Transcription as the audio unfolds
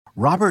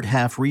Robert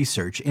Half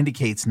research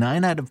indicates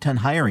 9 out of 10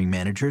 hiring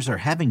managers are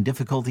having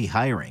difficulty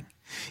hiring.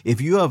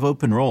 If you have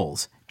open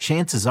roles,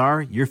 chances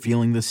are you're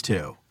feeling this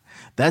too.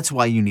 That's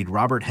why you need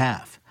Robert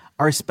Half.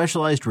 Our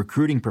specialized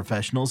recruiting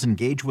professionals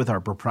engage with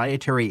our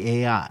proprietary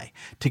AI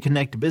to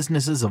connect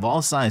businesses of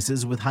all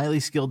sizes with highly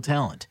skilled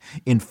talent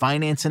in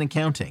finance and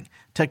accounting,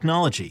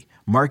 technology,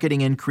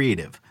 marketing and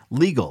creative,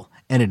 legal,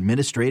 and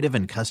administrative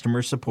and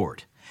customer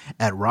support.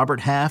 At Robert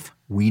Half,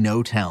 we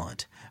know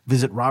talent.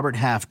 Visit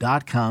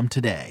roberthalf.com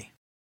today.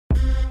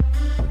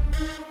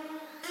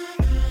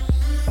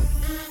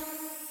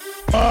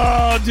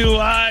 Oh, do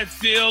I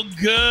feel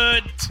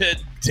good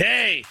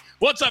today?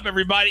 What's up,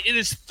 everybody? It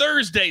is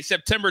Thursday,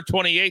 September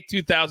 28th,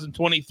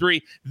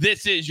 2023.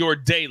 This is your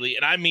daily,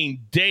 and I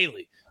mean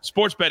daily,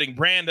 sports betting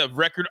brand of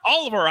record.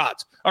 All of our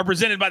odds are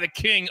presented by the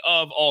king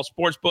of all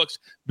sportsbooks,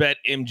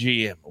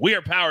 BetMGM. We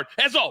are powered,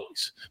 as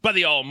always, by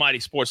the almighty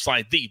sports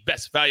line, the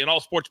best value in all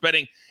sports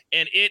betting,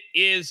 and it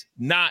is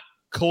not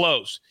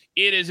close.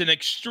 It is an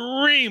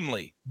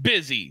extremely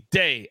busy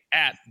day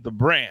at the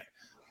brand.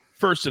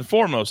 First and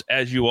foremost,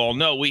 as you all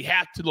know, we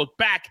have to look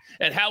back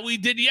at how we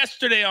did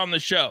yesterday on the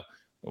show.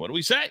 What do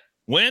we say?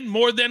 Win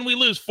more than we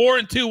lose.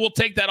 4-2. We'll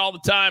take that all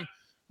the time.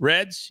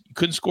 Reds, you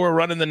couldn't score a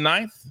run in the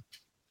ninth?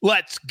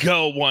 Let's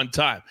go one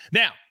time.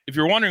 Now, if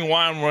you're wondering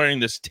why I'm wearing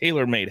this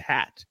tailor-made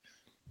hat,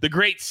 the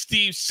great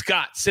Steve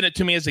Scott sent it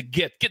to me as a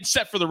gift. Getting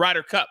set for the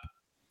Ryder Cup.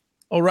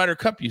 Oh, Ryder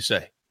Cup, you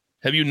say?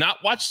 Have you not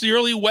watched the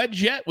early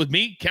wedge yet with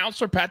me,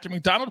 Counselor Patrick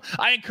McDonald?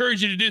 I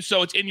encourage you to do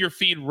so. It's in your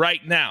feed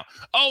right now.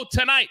 Oh,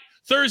 tonight,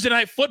 Thursday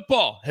Night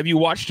Football. Have you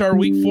watched our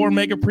Week 4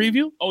 mega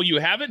preview? Oh, you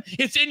haven't?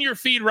 It's in your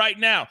feed right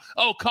now.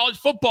 Oh, college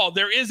football.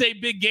 There is a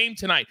big game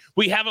tonight.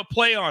 We have a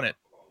play on it.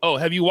 Oh,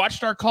 have you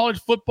watched our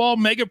college football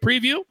mega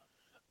preview?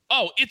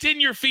 Oh, it's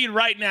in your feed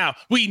right now.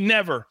 We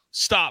never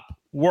stop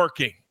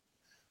working.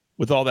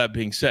 With all that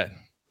being said,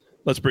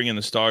 let's bring in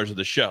the stars of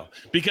the show,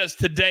 because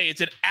today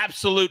it's an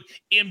absolute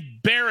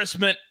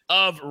embarrassment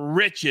of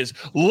riches.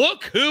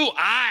 Look who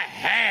I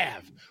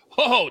have.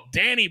 Oh,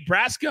 Danny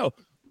Brasco.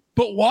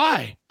 But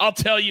why? I'll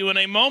tell you in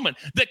a moment.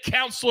 The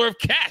counselor of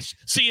cash,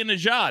 Sia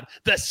Najad,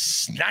 the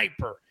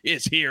sniper,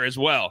 is here as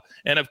well.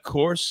 And, of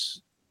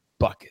course,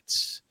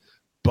 buckets.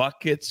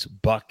 Buckets,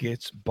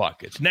 buckets,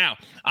 buckets. Now,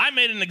 I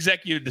made an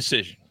executive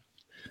decision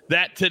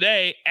that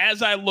today,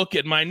 as I look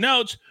at my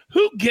notes,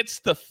 who gets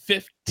the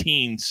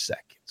 15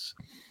 seconds?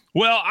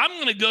 Well, I'm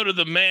going to go to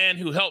the man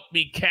who helped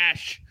me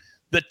cash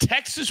the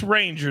Texas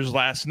Rangers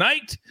last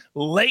night,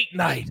 late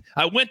night.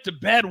 I went to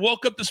bed,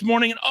 woke up this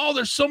morning, and oh,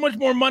 there's so much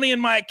more money in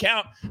my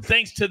account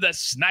thanks to the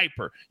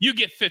sniper. You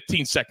get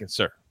 15 seconds,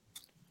 sir.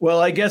 Well,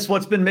 I guess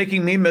what's been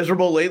making me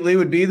miserable lately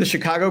would be the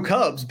Chicago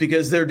Cubs,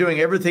 because they're doing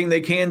everything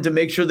they can to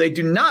make sure they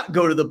do not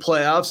go to the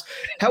playoffs.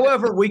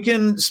 However, we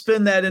can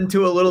spin that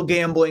into a little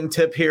gambling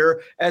tip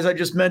here. As I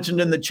just mentioned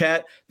in the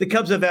chat, the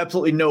Cubs have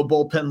absolutely no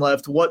bullpen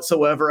left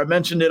whatsoever. I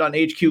mentioned it on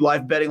HQ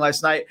Live Betting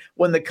last night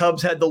when the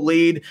Cubs had the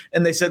lead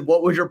and they said,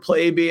 what would your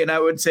play be? And I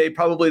would say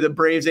probably the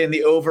Braves and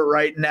the over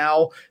right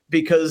now,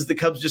 because the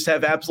Cubs just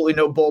have absolutely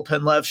no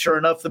bullpen left. Sure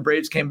enough, the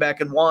Braves came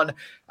back and won.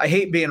 I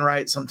hate being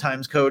right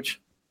sometimes,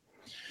 Coach.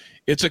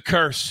 It's a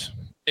curse.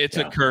 It's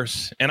a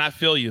curse. And I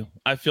feel you.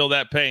 I feel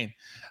that pain.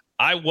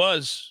 I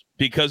was,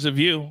 because of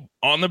you,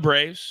 on the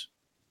Braves,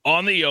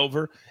 on the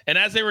over. And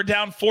as they were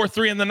down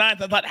 4-3 in the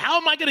ninth, I thought, how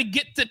am I going to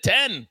get to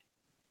 10?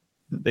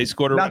 They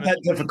scored a run. Not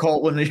that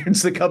difficult when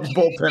it's the Cubs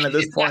bullpen at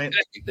this point.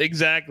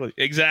 Exactly.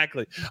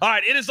 All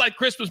right. It is like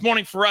Christmas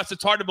morning for us.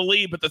 It's hard to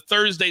believe, but the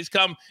Thursdays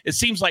come. It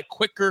seems like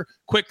quicker.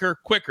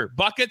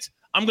 Buckets,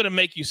 I'm going to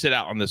make you sit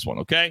out on this one,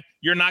 okay?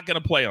 You're not going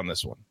to play on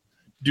this one.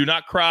 Do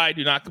not cry.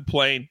 Do not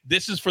complain.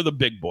 This is for the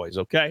big boys,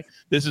 okay?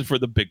 This is for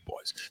the big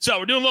boys. So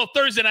we're doing a little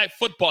Thursday Night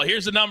Football.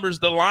 Here's the numbers.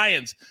 The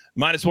Lions,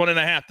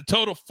 -1.5. The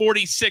total,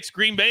 46.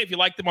 Green Bay, if you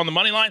like them on the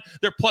money line,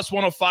 they're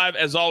 +105.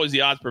 As always,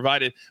 the odds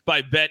provided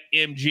by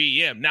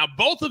BetMGM. Now,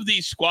 both of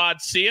these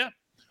squads, Sia,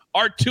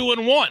 are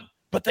 2-1,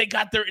 but they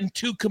got there in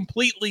two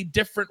completely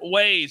different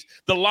ways.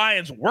 The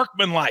Lions,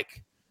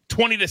 workmanlike,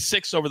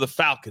 20-6 over the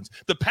Falcons.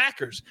 The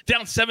Packers,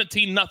 down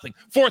 17-0.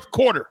 Fourth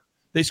quarter,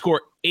 they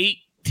score 18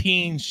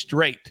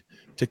 straight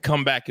to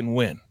come back and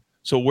win.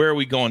 So where are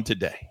we going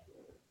today?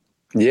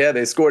 Yeah,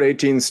 they scored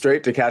 18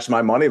 straight to cash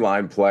my money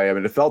line play. I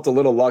mean, it felt a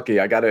little lucky.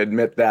 I got to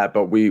admit that,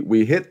 but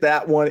we hit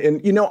that one.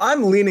 And,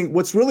 I'm leaning.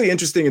 What's really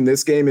interesting in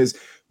this game is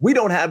we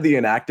don't have the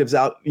inactives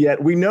out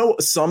yet. We know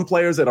some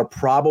players that are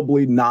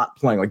probably not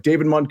playing, like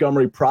David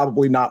Montgomery,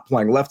 probably not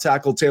playing. Left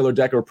tackle Taylor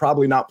Decker,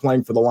 probably not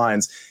playing for the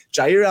Lions.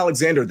 Jair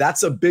Alexander,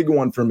 that's a big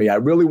one for me. I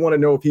really want to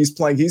know if he's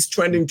playing. He's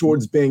trending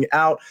towards being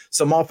out,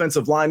 some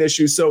offensive line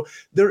issues. So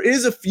there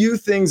is a few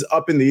things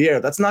up in the air.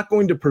 That's not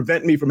going to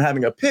prevent me from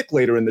having a pick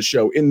later in the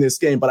show in this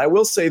game. But I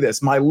will say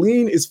this, my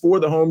lean is for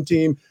the home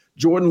team,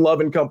 Jordan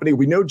Love and company.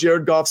 We know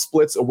Jared Goff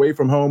splits away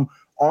from home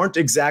aren't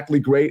exactly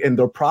great, and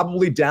they're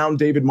probably down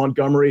David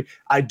Montgomery.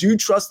 I do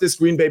trust this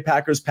Green Bay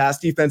Packers pass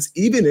defense,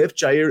 even if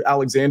Jair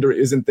Alexander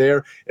isn't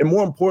there. And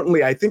more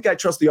importantly, I think I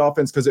trust the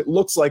offense because it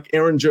looks like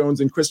Aaron Jones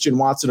and Christian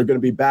Watson are going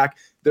to be back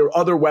there are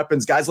other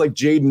weapons, guys like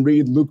Jaden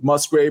Reed, Luke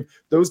Musgrave.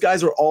 Those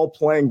guys are all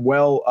playing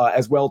well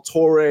as well.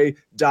 Torrey,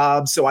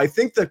 Dobbs. So I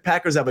think the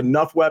Packers have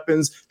enough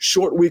weapons.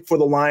 Short week for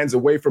the Lions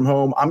away from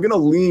home. I'm going to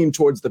lean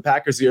towards the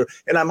Packers here,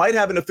 and I might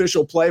have an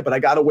official play, but I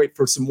got to wait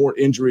for some more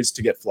injuries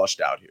to get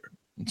flushed out here.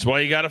 That's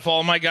why you got to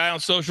follow my guy on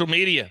social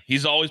media.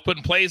 He's always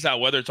putting plays out,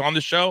 whether it's on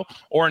the show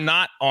or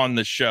not on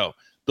the show.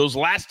 Those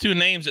last two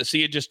names that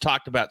Sia just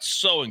talked about,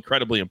 so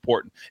incredibly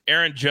important.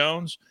 Aaron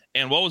Jones,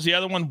 and what was the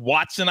other one?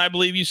 Watson, I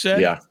believe you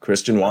said? Yeah,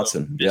 Christian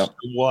Watson. Mr.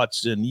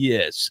 Watson,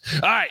 yes.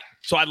 All right,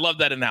 so I love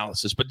that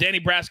analysis. But Danny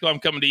Brasco, I'm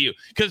coming to you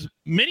because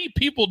many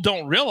people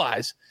don't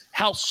realize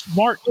how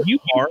smart you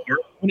are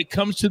when it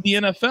comes to the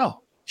NFL.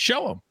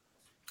 Show them.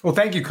 Well,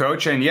 thank you,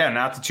 Coach. And yeah,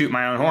 not to toot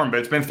my own horn, but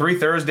it's been 3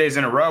 Thursdays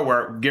in a row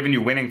where I'm giving you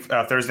winning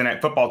Thursday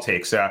night football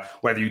takes.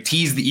 Whether you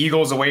tease the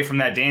Eagles away from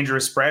that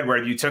dangerous spread,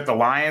 whether you took the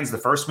Lions the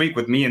first week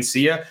with me and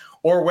Sia,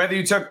 or whether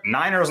you took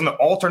Niners on the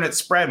alternate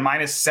spread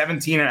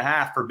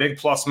 -17.5 for big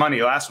plus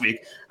money last week,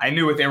 I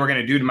knew what they were going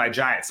to do to my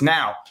Giants.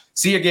 Now,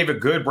 Sia gave a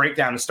good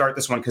breakdown to start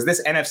this one because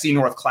this NFC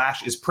North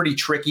clash is pretty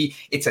tricky.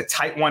 It's a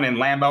tight one in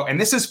Lambeau, and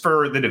this is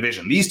for the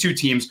division. These two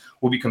teams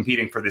will be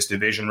competing for this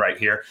division right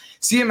here.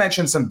 Sia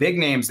mentioned some big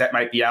names that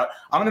might be out.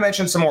 I'm going to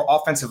mention some more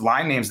offensive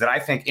line names that I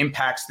think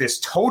impacts this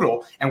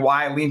total and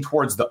why I lean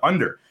towards the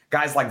under.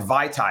 Guys like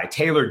Vaitai,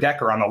 Taylor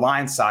Decker on the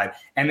Lions side,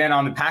 and then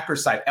on the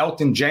Packers side,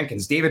 Elton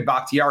Jenkins, David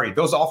Bakhtiari.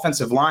 Those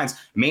offensive lines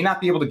may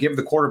not be able to give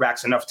the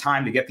quarterbacks enough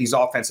time to get these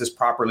offenses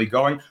properly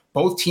going.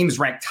 Both teams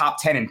rank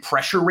top 10 in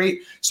pressure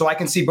rate, so I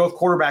can see both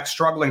quarterbacks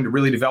struggling to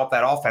really develop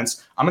that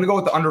offense. I'm going to go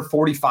with the under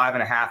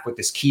 45.5 with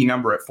this key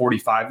number at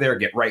 45 there,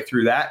 get right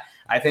through that.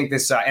 I think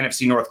this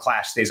NFC North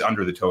clash stays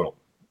under the total.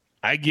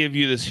 I give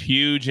you this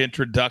huge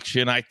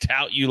introduction. I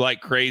tout you like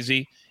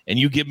crazy, and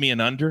you give me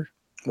an under?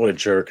 What a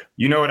jerk.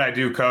 You know what I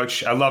do,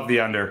 Coach. I love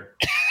the under.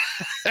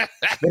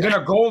 They've been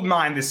a gold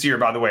mine this year,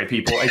 by the way,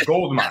 people. A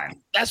gold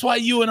mine. That's why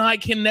you and I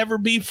can never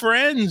be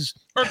friends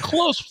or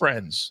close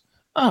friends.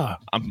 Oh,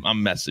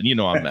 I'm messing. You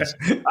know I'm messing.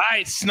 All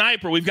right,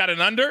 Sniper, we've got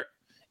an under,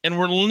 and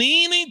we're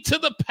leaning to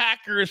the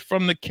Packers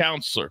from the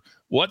counselor.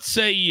 What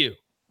say you?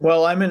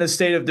 Well, I'm in a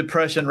state of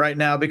depression right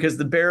now because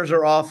the Bears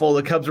are awful.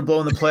 The Cubs are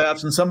blowing the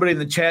playoffs. And somebody in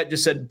the chat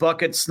just said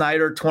Bucket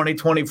Snyder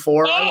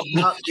 2024. I will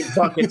not be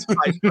Bucket's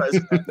vice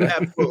president.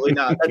 Absolutely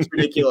not. That's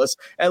ridiculous.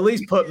 At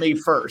least put me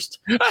first.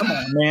 Come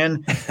on,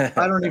 man.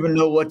 I don't even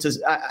know what to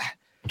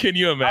Can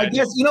you imagine? I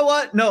guess, you know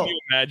what? No. Can you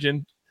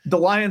imagine? The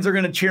Lions are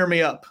going to cheer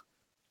me up.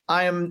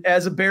 I am,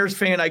 as a Bears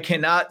fan, I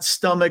cannot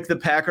stomach the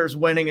Packers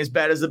winning as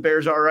bad as the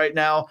Bears are right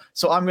now.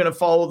 So I'm going to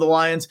follow the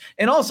Lions.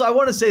 And also, I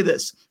want to say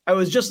this. I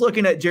was just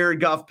looking at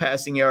Jared Goff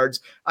passing yards.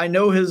 I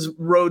know his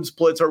road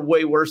splits are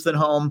way worse than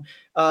home.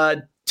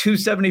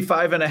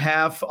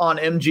 275.5 on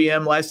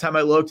MGM last time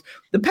I looked.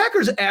 The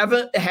Packers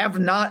have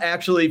not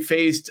actually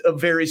faced a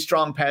very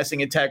strong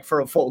passing attack for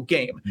a full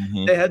game.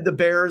 Mm-hmm. They had the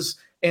Bears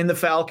and the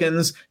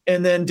Falcons,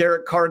 and then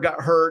Derek Carr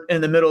got hurt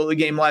in the middle of the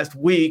game last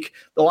week.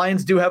 The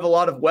Lions do have a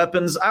lot of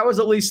weapons. I was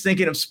at least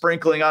thinking of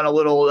sprinkling on a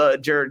little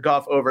Jared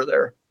Goff over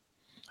there.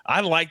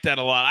 I like that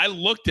a lot. I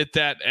looked at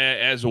that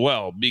as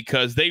well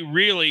because they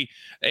really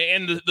 –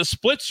 and the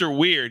splits are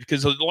weird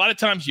because a lot of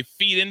times you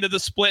feed into the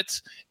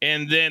splits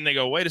and then they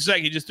go, wait a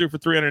second, he just threw for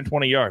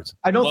 320 yards.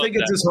 I don't think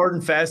it's as hard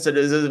and fast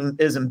as it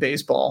is in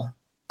baseball.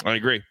 I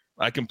agree.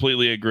 I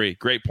completely agree.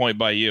 Great point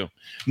by you.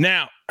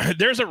 Now,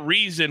 there's a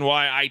reason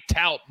why I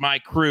tout my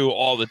crew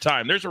all the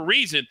time. There's a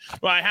reason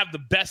why I have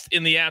the best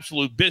in the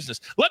absolute business.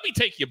 Let me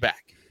take you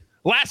back.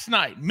 Last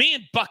night, me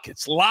and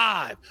Buckets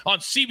live on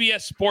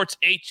CBS Sports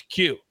HQ.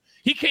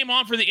 He came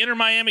on for the Inter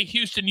Miami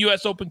Houston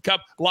U.S. Open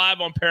Cup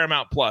live on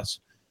Paramount Plus.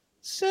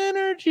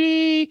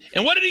 Synergy.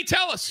 And what did he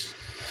tell us?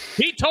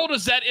 He told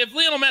us that if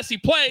Lionel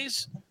Messi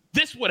plays,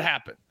 this would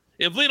happen.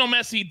 If Lionel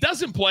Messi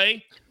doesn't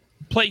play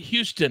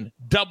Houston,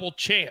 double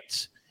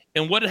chance.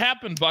 And what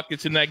happened,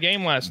 Buckets, in that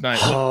game last night?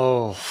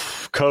 Oh,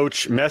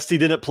 Coach, Messi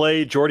didn't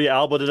play, Jordi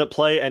Alba didn't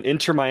play, and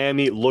Inter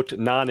Miami looked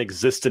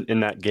non-existent in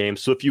that game.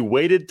 So if you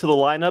waited to the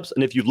lineups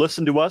and if you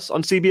listened to us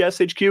on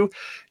CBS HQ,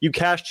 you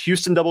cashed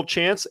Houston double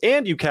chance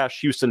and you cashed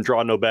Houston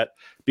draw no bet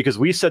because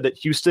we said that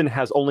Houston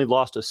has only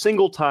lost a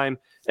single time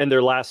in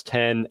their last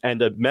 10,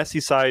 and a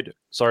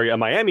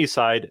Miami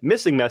side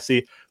missing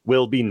Messi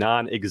will be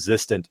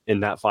non-existent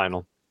in that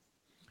final.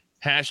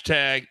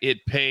 Hashtag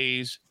it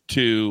pays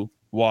to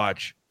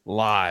watch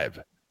live.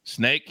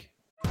 Snake?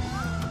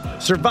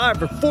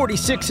 Survivor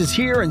 46 is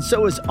here, and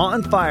so is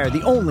On Fire,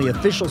 the only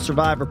official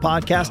Survivor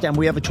podcast, and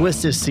we have a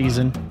twist this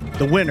season.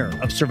 The winner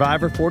of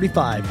Survivor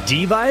 45,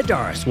 Dee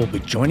Valladares, will be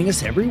joining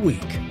us every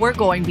week. We're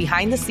going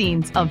behind the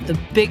scenes of the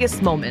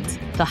biggest moments,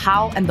 the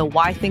how and the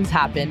why things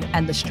happen,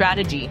 and the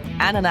strategy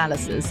and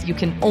analysis you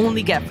can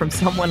only get from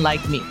someone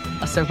like me,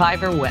 a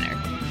Survivor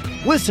winner.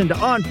 Listen to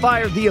On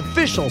Fire, the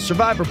official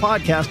Survivor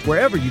podcast,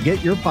 wherever you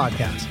get your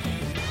podcasts.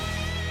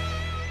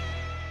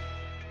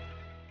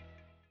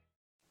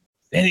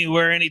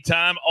 Anywhere,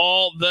 anytime,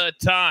 all the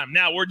time.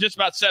 Now, we're just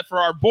about set for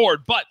our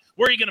board, but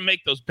where are you going to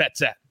make those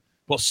bets at?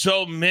 Well,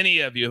 so many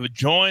of you have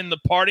joined the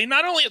party,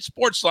 not only at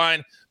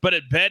Sportsline, but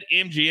at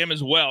BetMGM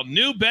as well.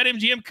 New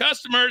BetMGM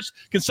customers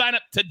can sign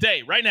up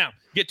today, right now.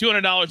 Get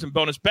 $200 in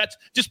bonus bets.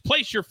 Just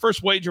place your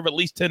first wager of at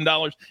least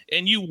 $10,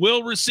 and you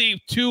will receive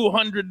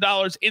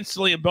 $200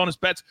 instantly in bonus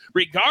bets,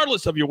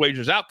 regardless of your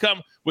wager's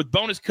outcome, with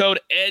bonus code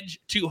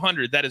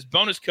EDGE200. That is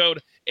bonus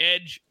code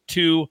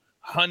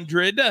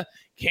EDGE200.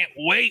 Can't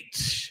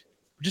wait.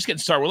 We're just getting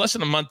started. We're less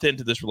than a month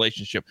into this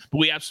relationship, but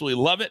we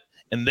absolutely love it,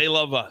 and they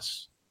love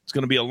us. It's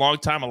going to be a long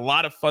time, a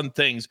lot of fun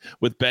things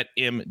with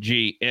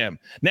BetMGM.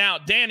 Now,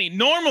 Danny,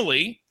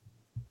 normally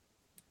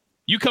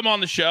you come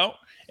on the show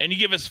and you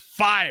give us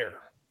fire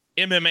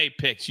MMA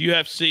picks,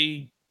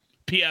 UFC,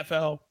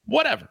 PFL,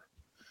 whatever.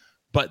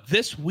 But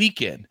this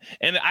weekend,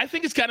 and I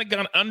think it's kind of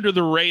gone under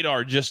the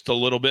radar just a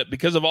little bit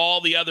because of all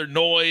the other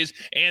noise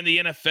and the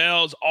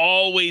NFL's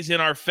always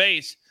in our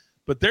face.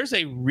 But there's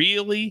a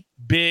really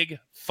big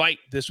fight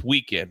this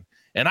weekend,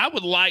 and I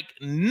would like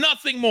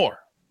nothing more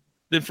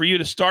than for you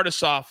to start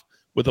us off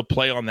with a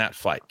play on that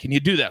fight. Can you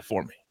do that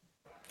for me?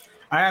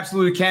 I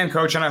absolutely can,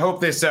 Coach, and I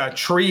hope this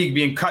tree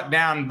being cut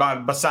down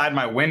beside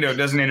my window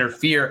doesn't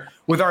interfere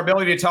with our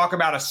ability to talk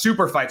about a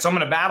super fight. So I'm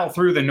going to battle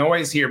through the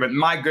noise here, but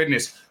my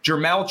goodness,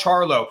 Jermell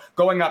Charlo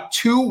going up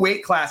 2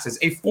 weight classes,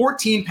 a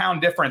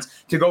 14-pound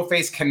difference to go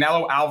face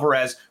Canelo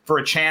Alvarez for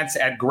a chance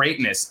at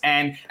greatness.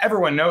 And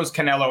everyone knows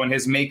Canelo and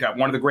his makeup,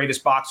 one of the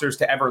greatest boxers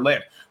to ever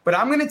live. But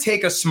I'm going to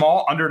take a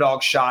small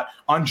underdog shot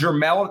on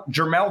Jermell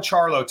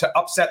Charlo to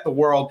upset the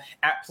world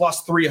at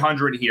plus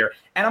 300 here.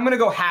 And I'm going to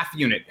go half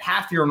unit,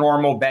 half your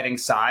normal betting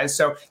size.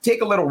 So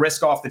take a little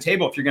risk off the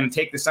table if you're going to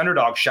take this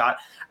underdog shot.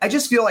 I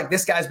just feel like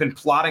this guy's been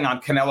plotting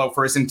on Canelo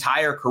for his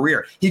entire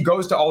career. He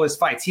goes to all his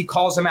fights. He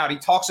calls him out. He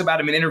talks about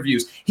him in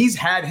interviews. He's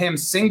had him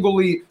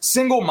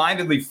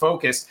single-mindedly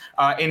focused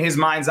in his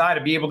mind's eye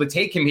to be able to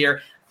take him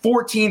here.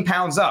 14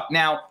 pounds up.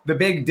 Now, the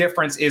big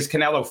difference is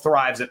Canelo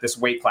thrives at this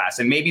weight class,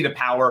 and maybe the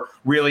power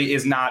really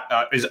is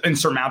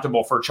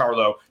insurmountable for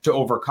Charlo to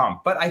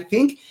overcome. But I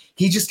think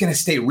he's just going to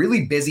stay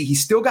really busy.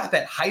 He's still got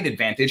that height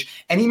advantage,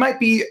 and he might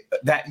be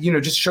that,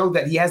 just show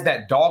that he has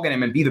that dog in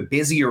him and be the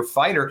busier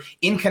fighter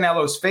in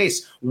Canelo's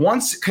face.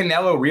 Once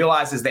Canelo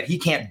realizes that he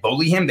can't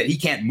bully him, that he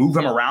can't move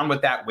him around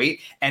with that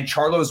weight, and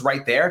Charlo's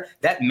right there,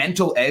 that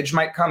mental edge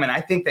might come, and I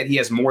think that he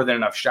has more than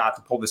enough shot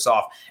to pull this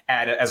off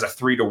as a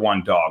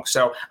 3-1 dog.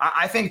 So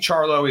I think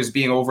Charlo is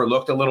being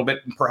overlooked a little bit,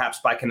 perhaps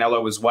by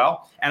Canelo as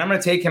well, and I'm going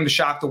to take him to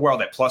shock the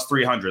world at plus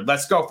 300.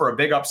 Let's go for a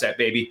big upset,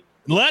 baby.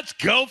 Let's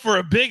go for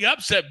a big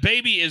upset,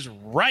 baby is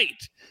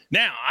right.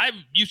 Now, I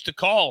used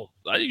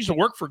to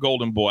work for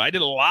Golden Boy. I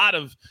did a lot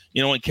of,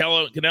 when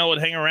Canelo would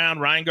hang around,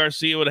 Ryan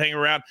Garcia would hang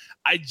around.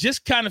 I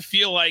just kind of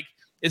feel like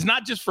it's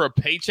not just for a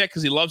paycheck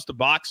because he loves to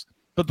box,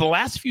 but the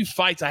last few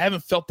fights, I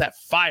haven't felt that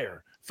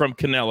fire from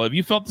Canelo. Have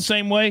you felt the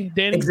same way,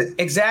 Danny?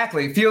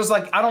 Exactly. It feels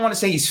like, I don't want to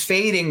say he's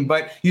fading,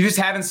 but you just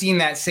haven't seen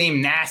that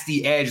same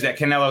nasty edge that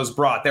Canelo's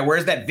brought.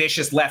 Where's that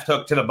vicious left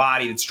hook to the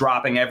body that's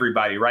dropping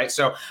everybody, right?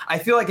 So I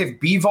feel like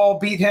if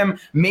Bivol beat him,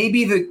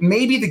 maybe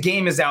the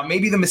game is out.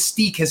 Maybe the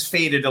mystique has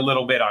faded a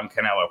little bit on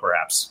Canelo,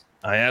 perhaps.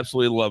 I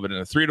absolutely love it. In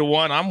a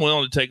 3-1, I'm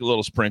willing to take a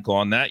little sprinkle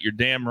on that. You're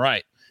damn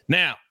right.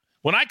 Now,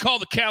 when I call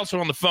the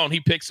counselor on the phone, he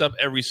picks up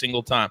every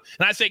single time.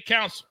 And I say,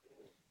 counselor,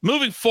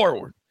 moving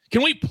forward,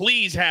 can we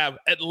please have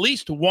at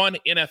least one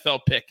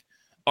NFL pick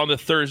on the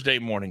Thursday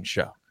morning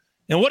show?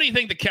 And what do you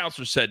think the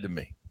counselor said to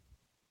me?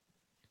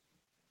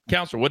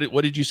 Counselor,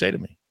 what did you say to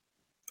me?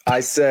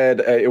 I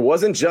said it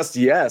wasn't just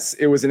yes.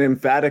 It was an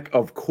emphatic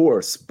of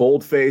course,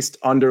 bold-faced,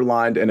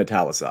 underlined, and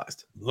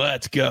italicized.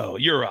 Let's go.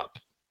 You're up.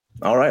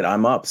 All right,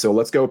 I'm up. So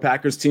let's go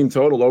Packers team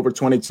total over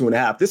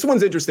 22.5. This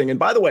one's interesting. And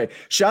by the way,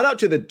 shout out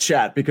to the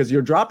chat because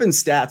you're dropping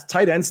stats,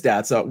 tight end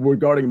stats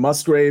regarding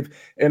Musgrave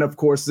and, of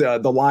course, the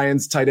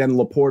Lions tight end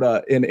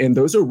Laporta. And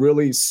those are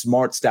really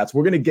smart stats.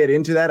 We're going to get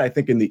into that, I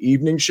think, in the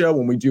evening show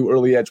when we do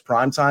early edge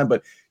primetime.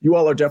 But you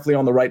all are definitely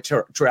on the right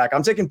track.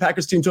 I'm taking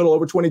Packers team total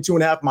over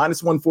 22.5,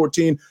 minus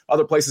 114.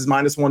 Other places,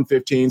 minus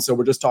 115. So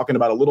we're just talking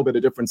about a little bit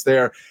of difference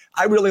there.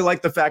 I really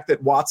like the fact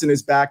that Watson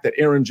is back, that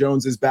Aaron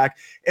Jones is back.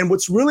 And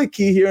what's really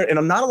key here,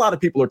 and not a lot of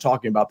people are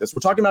talking about this.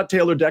 We're talking about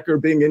Taylor Decker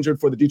being injured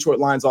for the Detroit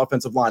Lions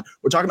offensive line.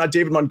 We're talking about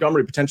David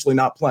Montgomery potentially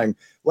not playing.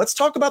 Let's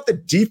talk about the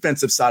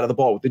defensive side of the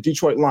ball with the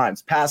Detroit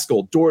Lions.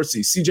 Pascal,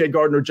 Dorsey, CJ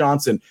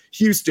Gardner-Johnson,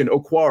 Houston,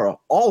 Okwara,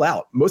 all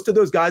out. Most of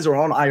those guys are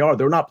on IR.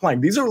 They're not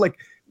playing. These are like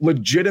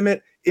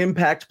legitimate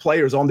impact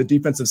players on the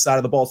defensive side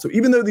of the ball. So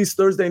even though these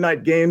Thursday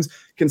night games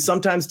can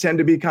sometimes tend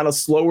to be kind of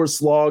slower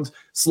slogs,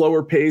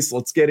 slower pace,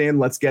 let's get in,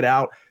 let's get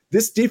out,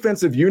 this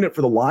defensive unit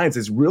for the Lions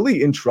is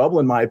really in trouble,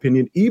 in my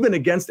opinion, even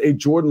against a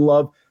Jordan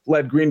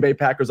Love-led Green Bay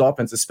Packers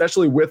offense,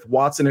 especially with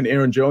Watson and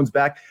Aaron Jones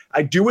back.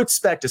 I do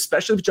expect,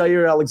 especially if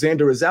Jair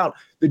Alexander is out,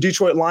 the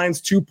Detroit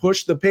Lions to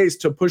push the pace,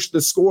 to push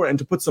the score, and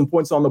to put some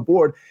points on the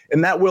board.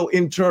 And that will,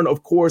 in turn,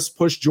 of course,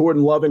 push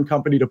Jordan Love and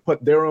company to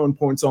put their own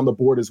points on the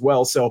board as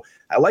well. So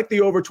I like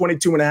the over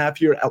 22.5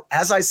 here.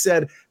 As I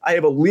said, I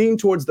have a lean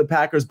towards the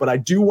Packers, but I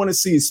do want to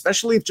see,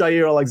 especially if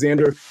Jair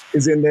Alexander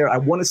is in there, I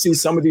want to see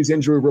some of these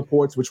injury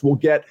reports, which we'll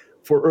get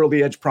for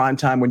early edge prime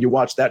time when you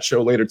watch that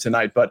show later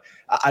tonight. But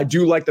I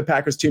do like the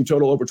Packers team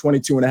total over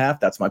 22.5.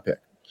 That's my pick.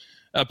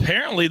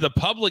 Apparently, the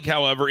public,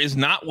 however, is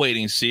not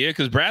waiting to see it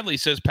because Bradley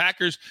says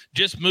Packers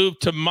just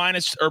moved to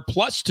minus or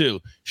 +2.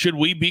 Should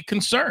we be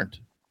concerned?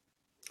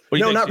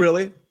 No, not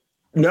really.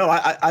 No,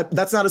 I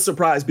that's not a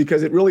surprise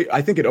because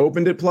I think it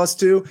opened at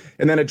 +2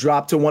 and then it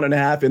dropped to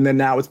 1.5 and then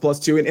now it's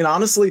 +2. And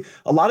honestly,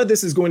 a lot of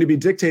this is going to be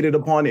dictated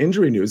upon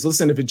injury news.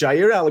 Listen, if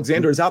Jair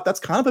Alexander is out, that's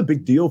kind of a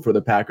big deal for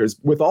the Packers.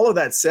 With all of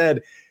that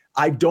said,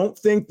 I don't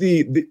think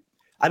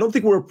I don't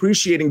think we're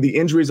appreciating the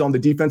injuries on the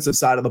defensive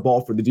side of the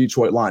ball for the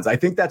Detroit Lions. I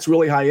think that's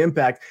really high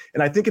impact.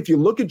 And I think if you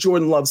look at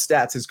Jordan Love's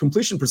stats, his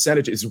completion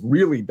percentage is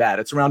really bad.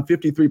 It's around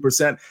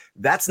 53%.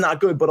 That's not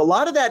good. But a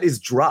lot of that is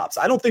drops.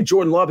 I don't think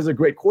Jordan Love is a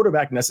great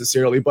quarterback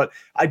necessarily, but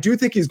I do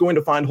think he's going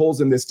to find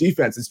holes in this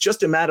defense. It's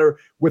just a matter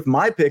with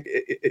my pick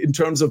in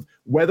terms of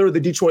whether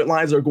the Detroit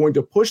Lions are going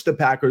to push the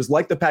Packers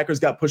like the Packers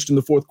got pushed in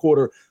the fourth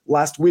quarter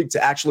last week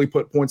to actually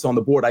put points on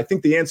the board. I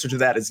think the answer to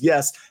that is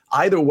yes.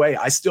 Either way,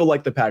 I still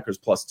like the Packers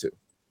 +2.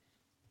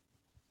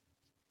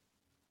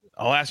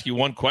 I'll ask you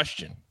one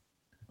question.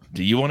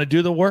 Do you want to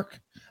do the work?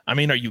 I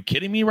mean, are you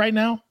kidding me right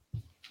now?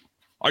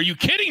 Are you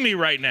kidding me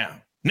right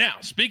now? Now,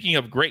 speaking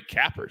of great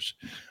cappers,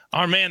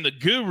 our man, the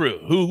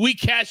guru, who we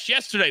cashed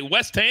yesterday,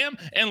 West Ham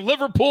and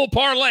Liverpool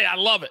parlay. I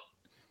love it.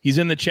 He's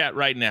in the chat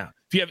right now.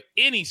 If you have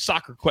any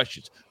soccer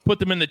questions, put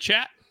them in the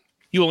chat.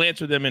 He will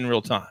answer them in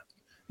real time.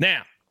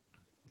 Now,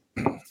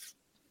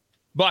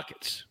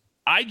 Buckets,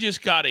 I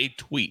just got a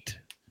tweet.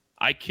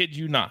 I kid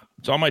you not.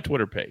 It's on my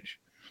Twitter page.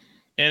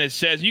 And it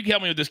says, you can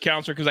help me with this,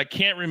 counselor, because I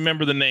can't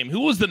remember the name. Who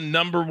was the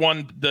number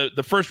one,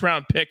 the first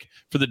round pick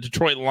for the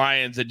Detroit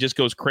Lions that just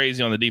goes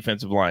crazy on the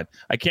defensive line?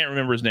 I can't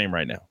remember his name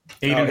right now.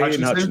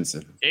 Aiden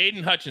Hutchinson.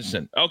 Aiden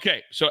Hutchinson.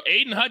 Okay, so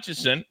Aiden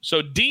Hutchinson.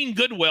 So Dean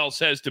Goodwell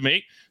says to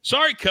me,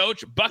 sorry,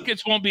 Coach,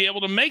 Buckets won't be able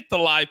to make the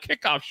live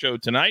kickoff show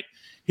tonight.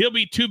 He'll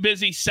be too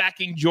busy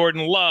sacking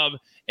Jordan Love,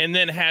 and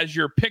then has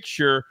your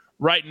picture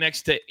right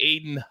next to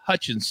Aiden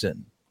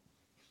Hutchinson.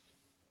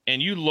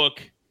 And you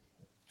look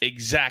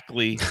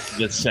exactly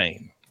the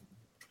same.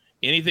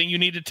 Anything you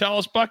need to tell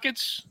us,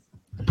 Buckets?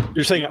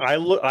 You're saying I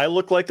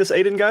look like this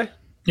Aiden guy?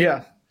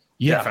 Yeah.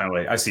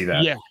 Definitely. I see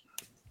that.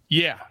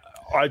 Yeah.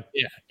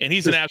 And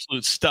he's an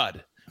absolute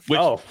stud. Which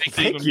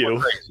thank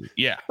you.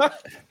 Yeah.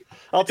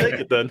 I'll take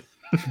it then.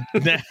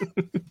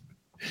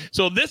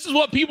 So this is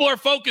what people are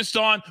focused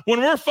on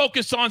when we're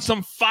focused on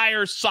some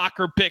fire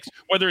soccer picks,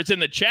 whether it's in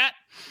the chat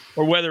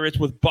or whether it's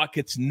with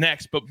Buckets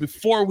next. But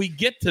before we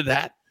get to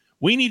that,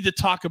 we need to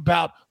talk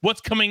about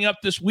what's coming up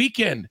this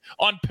weekend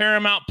on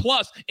Paramount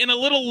Plus in a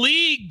little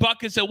league,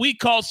 Buckets, that we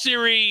call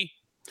Serie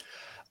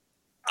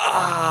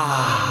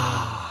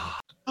A.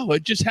 Oh,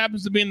 it just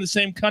happens to be in the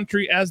same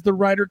country as the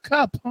Ryder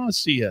Cup. Huh,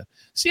 see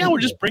how we're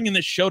just bringing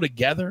this show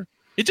together?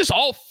 It just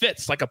all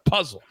fits like a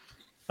puzzle.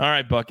 All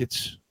right,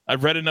 Buckets.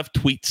 I've read enough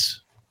tweets.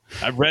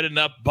 I've read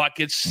enough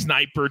Buckets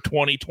Sniper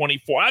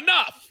 2024.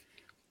 Enough.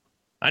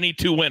 I need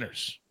 2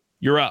 winners.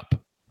 You're up.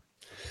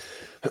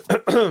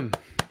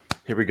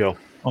 Here we go.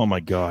 Oh, my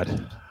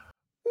God.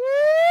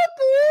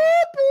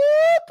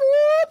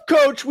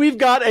 Coach, we've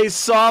got a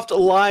soft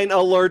line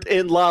alert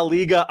in La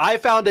Liga. I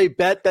found a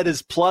bet that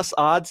is plus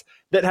odds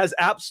that has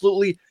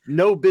absolutely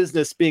no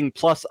business being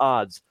plus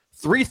odds.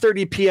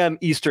 3:30 p.m.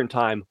 Eastern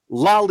Time,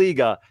 La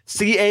Liga,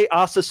 CA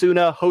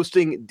Osasuna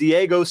hosting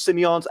Diego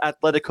Simeone's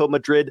Atletico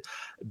Madrid.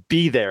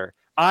 Be there.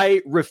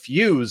 I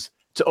refuse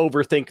to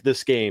overthink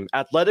this game.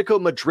 Atletico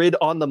Madrid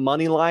on the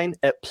money line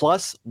at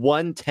plus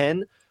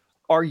 110.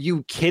 Are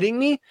you kidding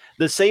me?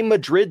 The same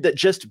Madrid that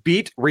just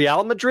beat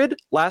Real Madrid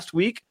last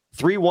week,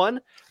 3-1.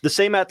 The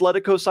same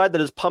Atletico side that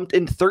has pumped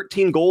in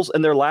 13 goals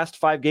in their last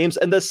 5 games.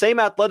 And the same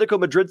Atletico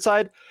Madrid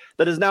side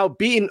that has now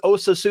beaten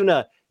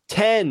Osasuna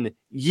 10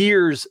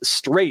 years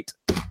straight.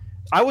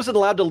 I wasn't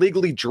allowed to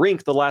legally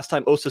drink the last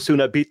time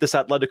Osasuna beat this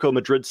Atletico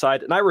Madrid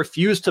side, and I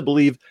refuse to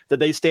believe that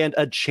they stand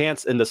a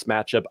chance in this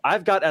matchup.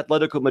 I've got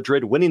Atletico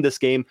Madrid winning this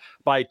game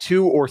by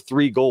 2 or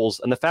 3 goals.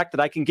 And the fact that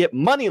I can get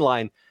money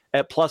line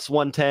at plus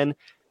 110,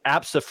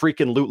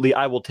 abso-freaking-lutely,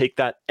 I will take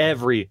that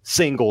every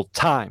single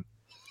time.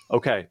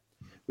 Okay,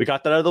 we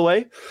got that out of the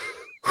way.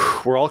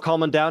 We're all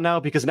calming down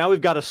now because now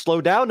we've got to slow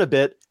down a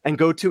bit and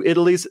go to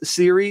Italy's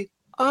Serie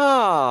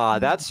A.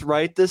 That's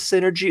right. The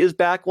synergy is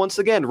back once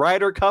again.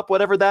 Ryder Cup,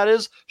 whatever that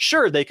is.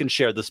 Sure, they can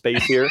share the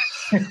space here.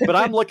 But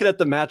I'm looking at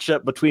the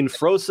matchup between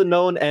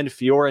Frosinone and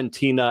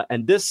Fiorentina,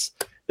 and this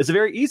is a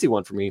very easy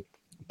one for me.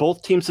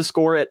 Both teams to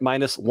score at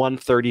minus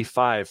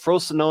 135.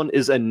 Frosinone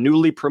is a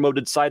newly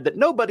promoted side that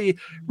nobody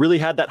really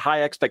had that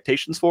high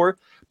expectations for,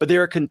 but they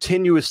are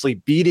continuously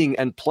beating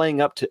and playing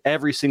up to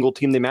every single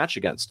team they match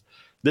against.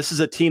 This is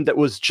a team that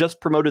was just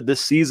promoted this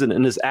season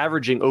and is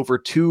averaging over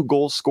 2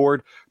 goals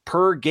scored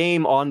per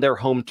game on their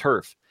home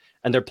turf.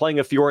 And they're playing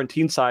a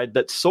Fiorentine side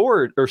that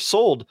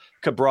sold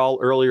Cabral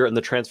earlier in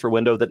the transfer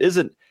window that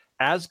isn't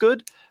as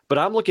good. But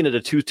I'm looking at a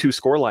 2-2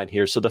 scoreline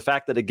here. So the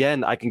fact that,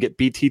 again, I can get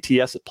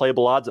BTTS at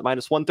playable odds at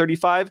minus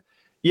 135,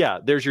 yeah,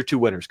 there's your 2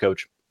 winners,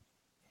 Coach.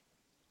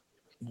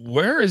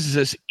 where is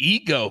this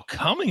ego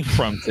coming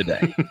from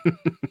today?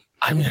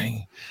 I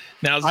mean,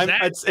 now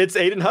it's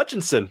Aiden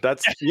Hutchinson.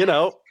 That's,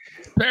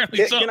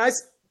 apparently so.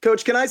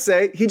 Coach, can I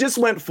say he just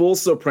went full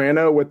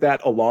soprano with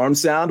that alarm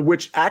sound,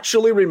 which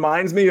actually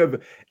reminds me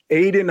of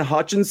Aiden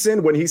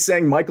Hutchinson when he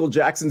sang Michael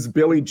Jackson's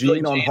Billie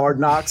Jean on Hard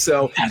Knocks.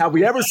 So have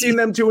we ever seen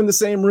them two in the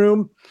same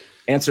room?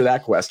 Answer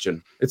that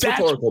question. It's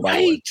rhetorical, by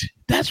the way.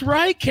 That's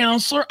right,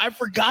 counselor. I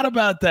forgot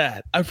about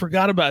that.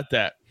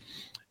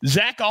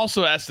 Zach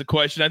also asked the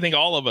question, I think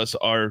all of us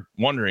are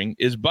wondering,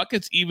 is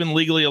Buckets even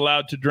legally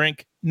allowed to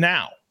drink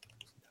now?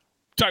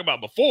 Talk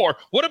about before.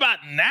 What about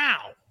now?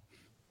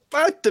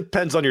 It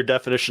depends on your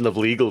definition of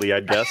legally, I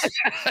guess.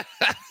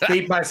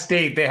 State by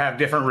state, they have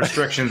different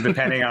restrictions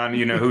depending on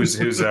who's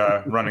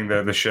running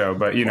the show.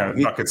 But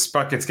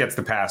Buckets gets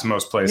the pass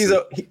most places.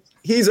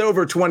 He's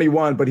over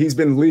 21, but he's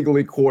been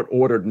legally court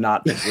ordered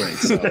not to drink.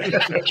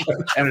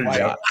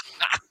 So.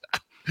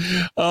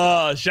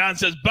 Oh, Sean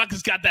says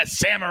Buckets got that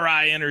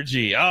samurai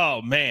energy.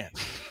 Oh man,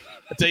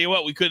 I tell you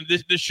what, we couldn't.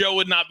 This show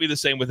would not be the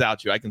same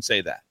without you. I can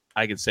say that.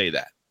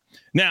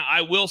 Now,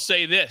 I will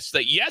say this,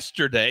 that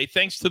yesterday,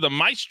 thanks to the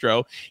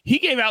maestro, he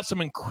gave out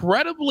some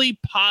incredibly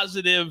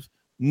positive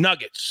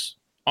nuggets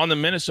on the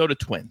Minnesota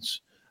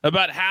Twins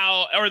about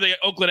the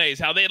Oakland A's,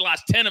 how they had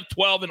lost 10 of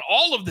 12 and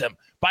all of them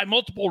by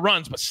multiple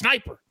runs. But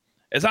Sniper,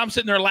 as I'm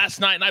sitting there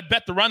last night and I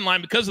bet the run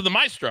line because of the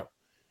maestro,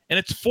 and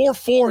it's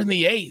 4-4 in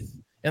the eighth.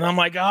 And I'm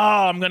like,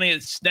 I'm going to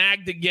get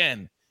snagged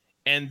again.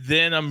 And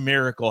then a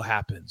miracle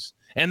happens.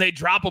 And they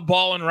drop a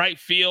ball in right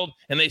field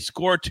and they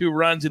score 2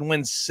 runs and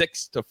win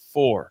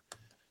 6-4.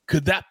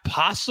 Could that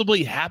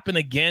possibly happen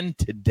again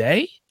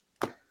today?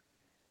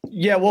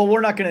 Yeah, well,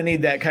 we're not going to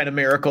need that kind of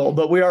miracle,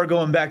 but we are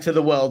going back to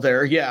the well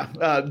there. Yeah,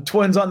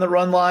 Twins on the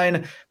run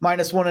line,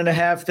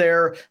 -1.5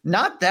 there.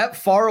 Not that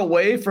far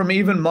away from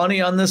even money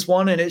on this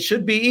one, and it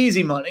should be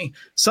easy money.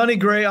 Sonny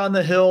Gray on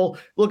the hill.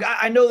 Look,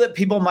 I know that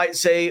people might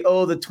say,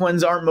 the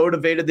Twins aren't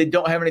motivated. They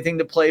don't have anything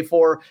to play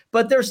for,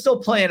 but they're still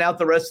playing out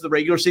the rest of the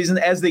regular season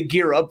as they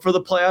gear up for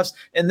the playoffs,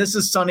 and this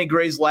is Sonny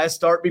Gray's last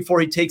start before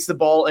he takes the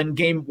ball in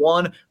Game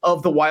 1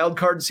 of the wild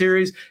card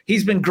series.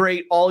 He's been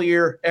great all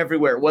year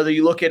everywhere, whether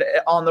you look at it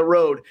on the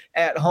road,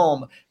 at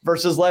home,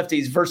 versus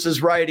lefties,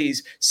 versus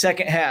righties,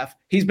 second half.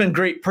 He's been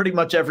great pretty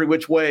much every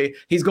which way.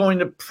 He's going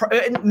to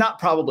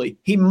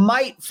he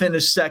might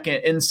finish second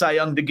in Cy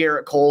Young to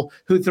Garrett Cole,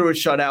 who threw a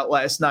shutout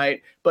last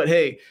night. But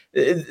hey,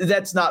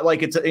 that's not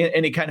like it's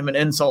any kind of an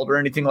insult or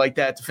anything like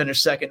that to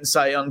finish second in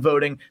Cy Young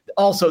voting.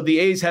 Also, the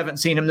A's haven't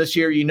seen him this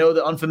year.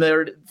 The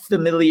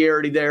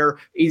unfamiliarity there.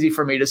 Easy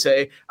for me to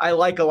say. I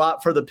like a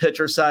lot for the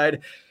pitcher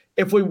side.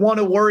 If we want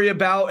to worry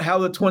about how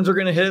the Twins are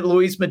going to hit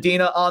Luis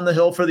Medina on the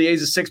hill for the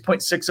A's, a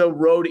 6.60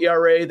 road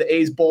ERA. The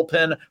A's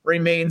bullpen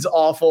remains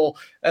awful.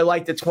 I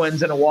like the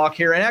Twins in a walk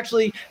here. And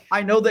actually,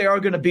 I know they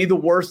are going to be the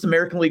worst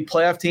American League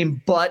playoff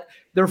team, but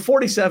they're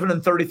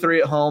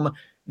 47-33 at home.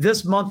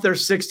 This month, they're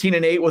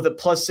 16-8 with a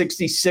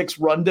 +66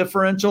 run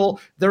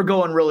differential. They're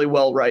going really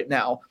well right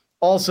now.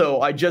 Also,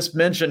 I just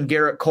mentioned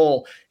Garrett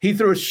Cole. He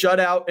threw a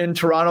shutout in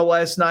Toronto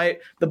last night.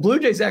 The Blue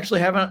Jays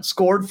actually haven't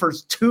scored for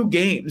 2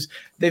 games.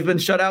 They've been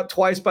shut out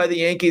twice by the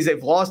Yankees.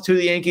 They've lost to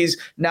the Yankees.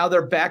 Now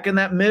they're back in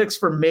that mix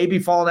for maybe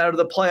falling out of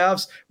the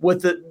playoffs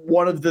with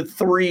one of the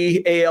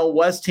 3 AL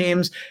West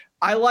teams.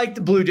 I like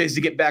the Blue Jays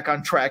to get back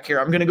on track here.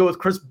 I'm going to go with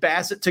Chris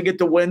Bassett to get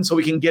the win so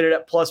we can get it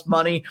at plus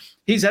money.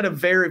 He's had a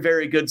very,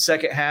 very good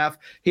second half.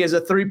 He has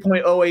a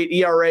 3.08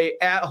 ERA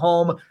at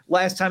home.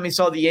 Last time he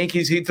saw the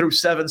Yankees, he threw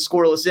 7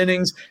 scoreless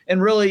innings.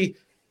 And really,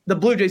 the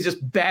Blue Jays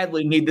just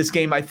badly need this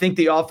game. I think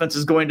the offense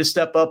is going to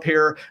step up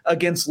here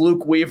against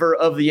Luke Weaver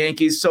of the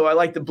Yankees. So I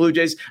like the Blue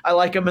Jays. I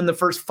like them in the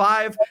first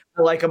 5.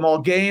 I like them all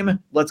game.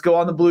 Let's go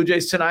on the Blue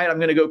Jays tonight. I'm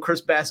going to go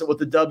Chris Bassett with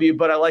the W,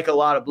 but I like a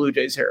lot of Blue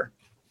Jays here.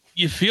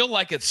 You feel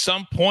like at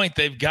some point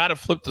they've got to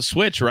flip the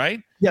switch,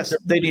 right? Yes,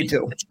 they need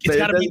to. It's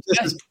got to be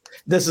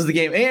this is the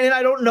game. And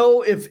I don't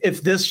know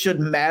if this should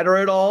matter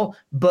at all,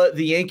 but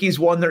the Yankees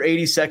won their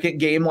 82nd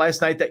game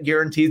last night. That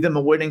guaranteed them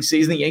a winning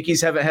season. The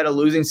Yankees haven't had a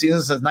losing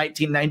season since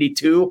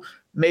 1992.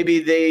 Maybe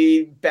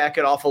they back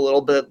it off a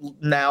little bit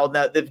now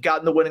that they've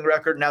gotten the winning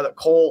record. Now that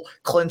Cole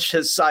clinched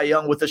his Cy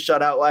Young with a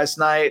shutout last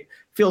night,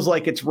 feels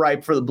like it's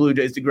ripe for the Blue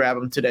Jays to grab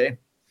him today.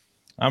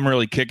 I'm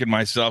really kicking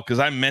myself because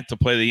I meant to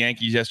play the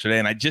Yankees yesterday,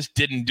 and I just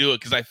didn't do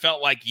it because I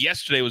felt like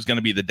yesterday was going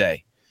to be the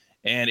day,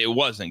 and it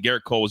wasn't.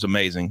 Garrett Cole was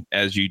amazing,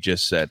 as you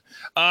just said.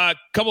 A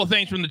couple of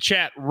things from the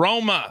chat.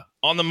 Roma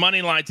on the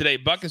money line today.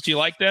 Buckets, do you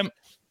like them?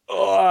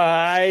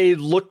 I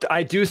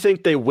do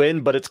think they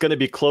win, but it's going to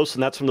be close,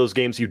 and that's one of those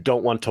games you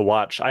don't want to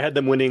watch. I had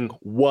them winning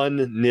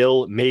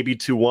 1-0, maybe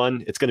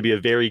 2-1. It's going to be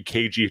a very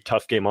cagey,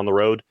 tough game on the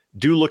road.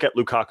 Do look at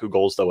Lukaku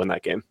goals, though, in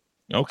that game.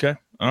 Okay.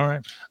 All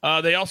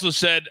right. They also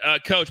said,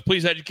 Coach,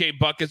 please educate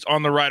Buckets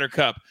on the Ryder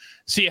Cup.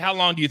 See, how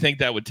long do you think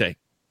that would take?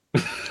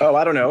 Oh,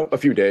 I don't know. A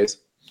few days.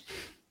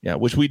 Yeah,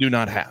 which we do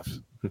not have.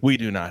 We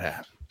do not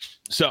have.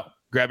 So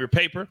grab your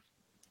paper,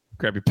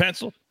 grab your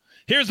pencil.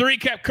 Here's the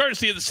recap,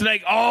 courtesy of the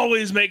Snake,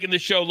 always making the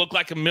show look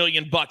like $1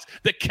 million.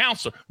 The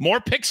counselor.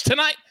 More picks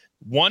tonight?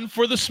 One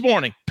for this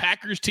morning.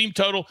 Packers team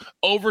total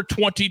over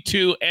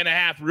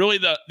 22.5. Really,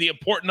 the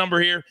important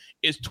number here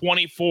is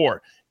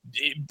 24.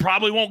 It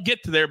probably won't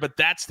get to there, but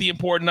that's the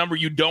important number.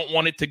 You don't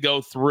want it to go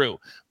through.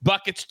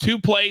 Buckets, 2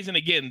 plays, and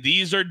again,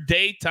 these are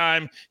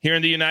daytime here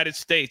in the United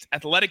States.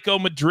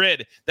 Atletico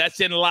Madrid, that's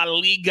in La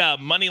Liga,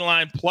 money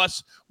line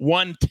plus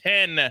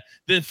 110.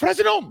 Then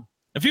Fresno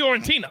and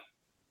Fiorentina,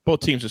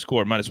 both teams have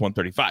scored minus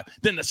 135.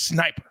 Then the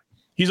Sniper.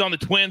 He's on the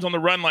Twins on the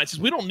run line. Says,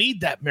 we don't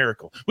need that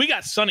miracle. We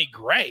got Sonny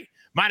Gray,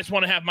 minus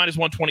 1.5, minus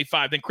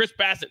 125. Then Chris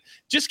Bassett,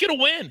 just get a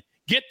win.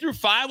 Get through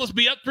 5. Let's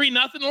be up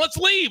 3-0. Let's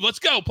leave. Let's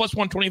go. Plus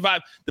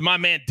 125. Then my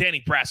man,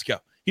 Danny Brasco.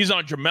 He's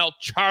on Jamel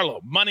Charlo,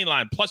 money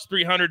line, plus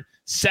 300,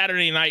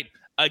 Saturday night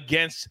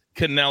against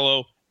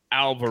Canelo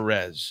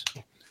Alvarez.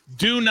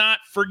 Do not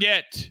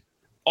forget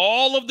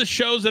all of the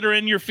shows that are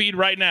in your feed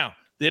right now.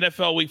 The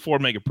NFL Week 4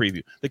 Mega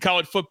Preview. The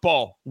College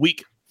Football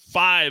Week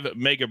 5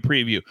 Mega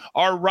Preview.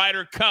 Our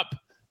Ryder Cup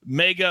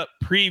Mega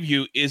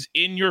Preview is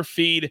in your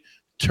feed.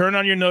 Turn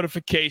on your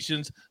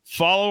notifications.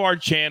 Follow our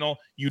channel.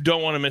 You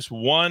don't want to miss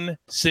one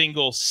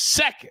single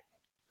second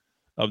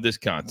of this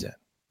content.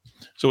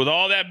 So with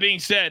all that being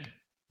said,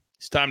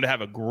 it's time to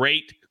have a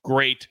great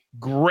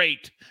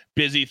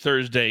busy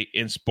Thursday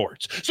in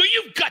sports. So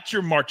you've got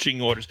your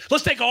marching orders.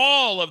 Let's take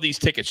all of these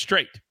tickets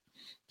straight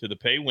to the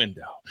pay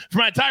window. For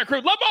my entire crew,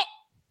 Lobo,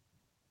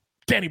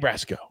 Danny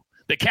Brasco,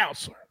 the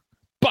counselor,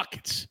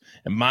 Buckets,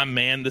 and my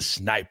man, the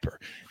Sniper.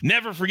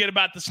 Never forget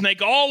about the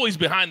Snake, always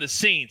behind the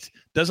scenes.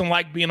 Doesn't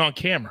like being on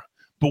camera,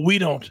 but we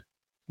don't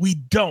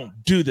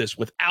do this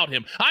without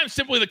him. I'm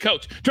simply the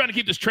coach, trying to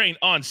keep this train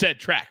on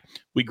said track.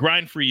 We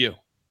grind for you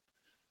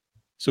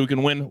so we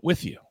can win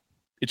with you.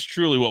 It's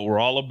truly what we're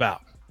all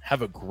about.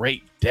 Have a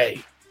great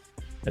day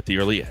at the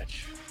Early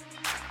Edge.